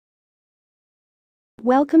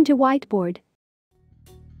Welcome to Whiteboard.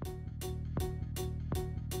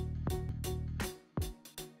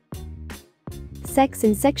 Sex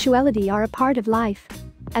and sexuality are a part of life.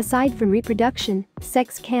 Aside from reproduction,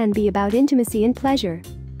 sex can be about intimacy and pleasure.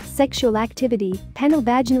 Sexual activity, penile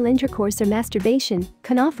vaginal intercourse or masturbation,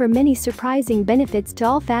 can offer many surprising benefits to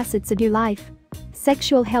all facets of your life.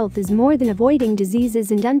 Sexual health is more than avoiding diseases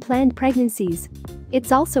and unplanned pregnancies.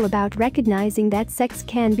 It's also about recognizing that sex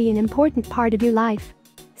can be an important part of your life.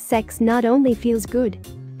 Sex not only feels good,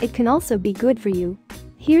 it can also be good for you.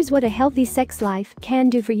 Here's what a healthy sex life can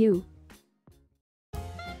do for you.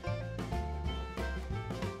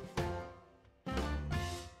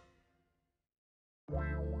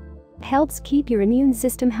 Helps keep your immune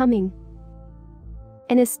system humming.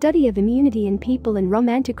 In a study of immunity in people in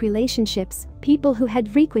romantic relationships, people who had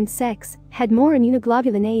frequent sex had more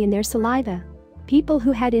immunoglobulin A in their saliva. People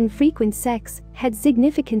who had infrequent sex had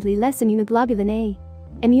significantly less immunoglobulin A.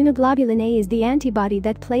 Immunoglobulin A is the antibody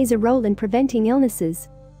that plays a role in preventing illnesses.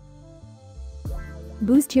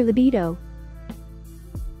 Boost your libido.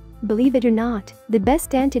 Believe it or not, the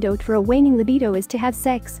best antidote for a waning libido is to have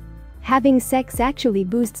sex. Having sex actually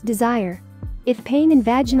boosts desire. If pain and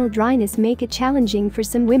vaginal dryness make it challenging for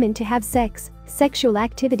some women to have sex, sexual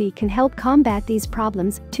activity can help combat these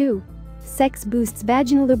problems, too. Sex boosts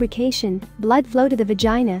vaginal lubrication, blood flow to the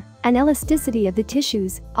vagina, and elasticity of the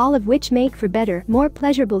tissues, all of which make for better, more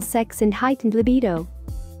pleasurable sex and heightened libido.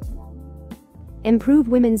 Improve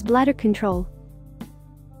women's bladder control.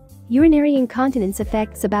 Urinary incontinence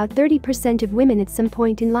affects about 30% of women at some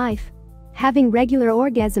point in life. Having regular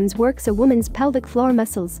orgasms works a woman's pelvic floor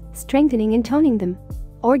muscles, strengthening and toning them.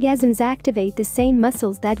 Orgasms activate the same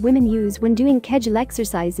muscles that women use when doing Kegel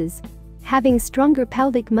exercises. Having stronger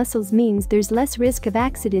pelvic muscles means there's less risk of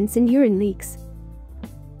accidents and urine leaks.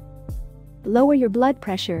 Lower your blood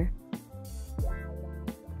pressure.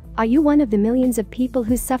 Are you one of the millions of people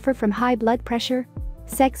who suffer from high blood pressure?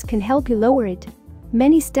 Sex can help you lower it.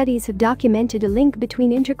 Many studies have documented a link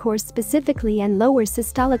between intercourse specifically and lower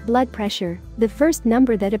systolic blood pressure, the first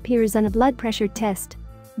number that appears on a blood pressure test.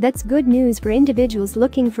 That's good news for individuals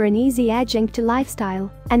looking for an easy adjunct to lifestyle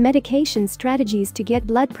and medication strategies to get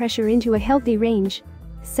blood pressure into a healthy range.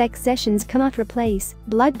 Sex sessions cannot replace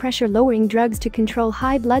blood pressure lowering drugs to control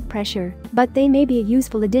high blood pressure, but they may be a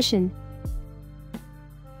useful addition.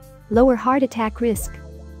 Lower heart attack risk.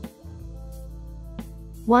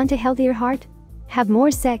 Want a healthier heart? Have more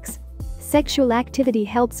sex. Sexual activity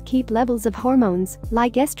helps keep levels of hormones,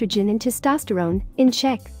 like estrogen and testosterone, in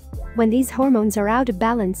check. When these hormones are out of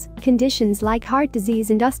balance, conditions like heart disease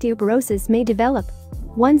and osteoporosis may develop.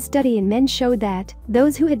 One study in men showed that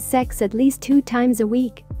those who had sex at least 2 times a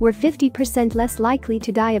week were 50% less likely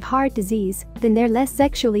to die of heart disease than their less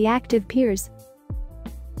sexually active peers.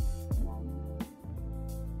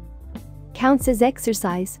 Counts as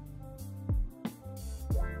exercise.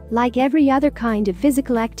 Like every other kind of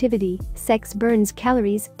physical activity, sex burns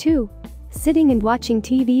calories, too. Sitting and watching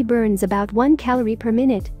TV burns about 1 calorie per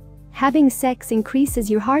minute. Having sex increases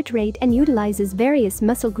your heart rate and utilizes various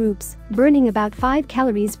muscle groups, burning about 5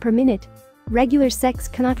 calories per minute. Regular sex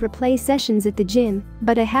cannot replace sessions at the gym,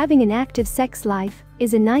 but having an active sex life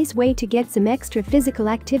is a nice way to get some extra physical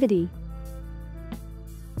activity.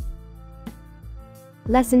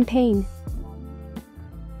 Lessen pain.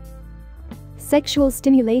 Sexual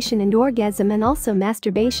stimulation and orgasm and also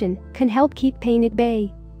masturbation can help keep pain at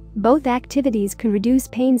bay. Both activities can reduce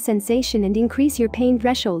pain sensation and increase your pain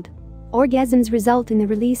threshold. Orgasms result in the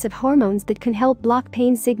release of hormones that can help block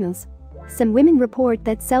pain signals. Some women report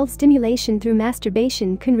that self-stimulation through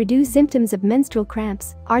masturbation can reduce symptoms of menstrual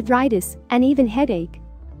cramps, arthritis, and even headache.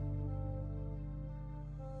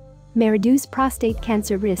 May reduce prostate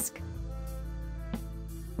cancer risk.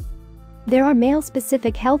 There are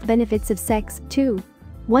male-specific health benefits of sex, too.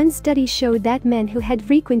 One study showed that men who had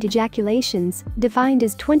frequent ejaculations, defined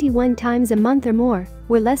as 21 times a month or more,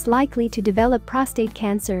 were less likely to develop prostate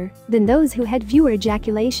cancer than those who had fewer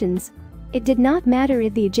ejaculations. It did not matter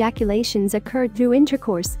if the ejaculations occurred through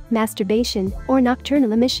intercourse, masturbation, or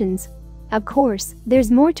nocturnal emissions. Of course,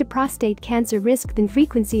 there's more to prostate cancer risk than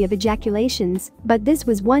frequency of ejaculations, but this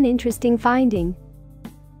was one interesting finding.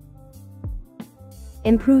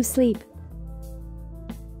 Improve sleep.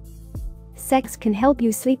 Sex can help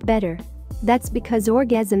you sleep better. That's because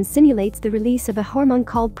orgasm simulates the release of a hormone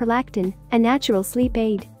called prolactin, a natural sleep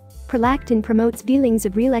aid. Prolactin promotes feelings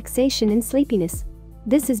of relaxation and sleepiness.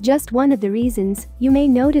 This is just one of the reasons you may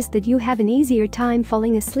notice that you have an easier time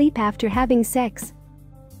falling asleep after having sex.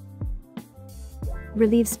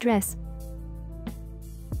 Relieve stress.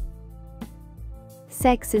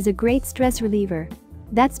 Sex is a great stress reliever.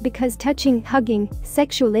 That's because touching, hugging,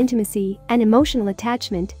 sexual intimacy, and emotional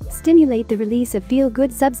attachment stimulate the release of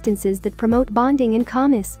feel-good substances that promote bonding and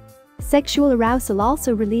calmness. Sexual arousal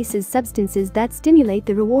also releases substances that stimulate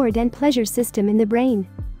the reward and pleasure system in the brain.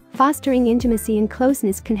 Fostering intimacy and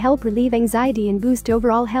closeness can help relieve anxiety and boost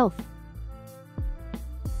overall health.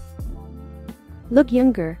 Look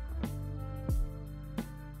younger.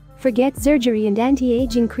 Forget surgery and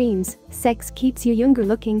anti-aging creams, sex keeps you younger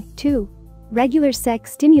looking, too. Regular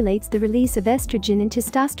sex stimulates the release of estrogen and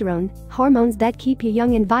testosterone, hormones that keep you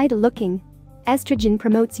young and vital looking. Estrogen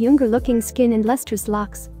promotes younger-looking skin and lustrous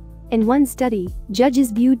locks. In one study,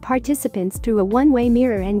 judges viewed participants through a one-way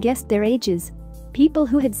mirror and guessed their ages. People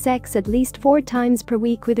who had sex at least 4 times per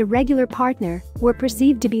week with a regular partner were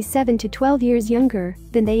perceived to be 7 to 12 years younger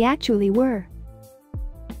than they actually were.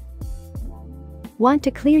 Want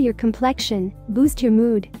to clear your complexion, boost your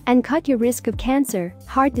mood, and cut your risk of cancer,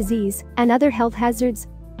 heart disease, and other health hazards?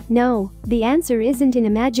 No, the answer isn't in a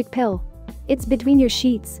magic pill. It's between your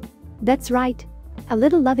sheets. That's right. A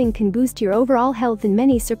little loving can boost your overall health in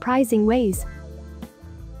many surprising ways.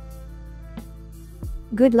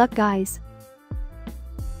 Good luck, guys.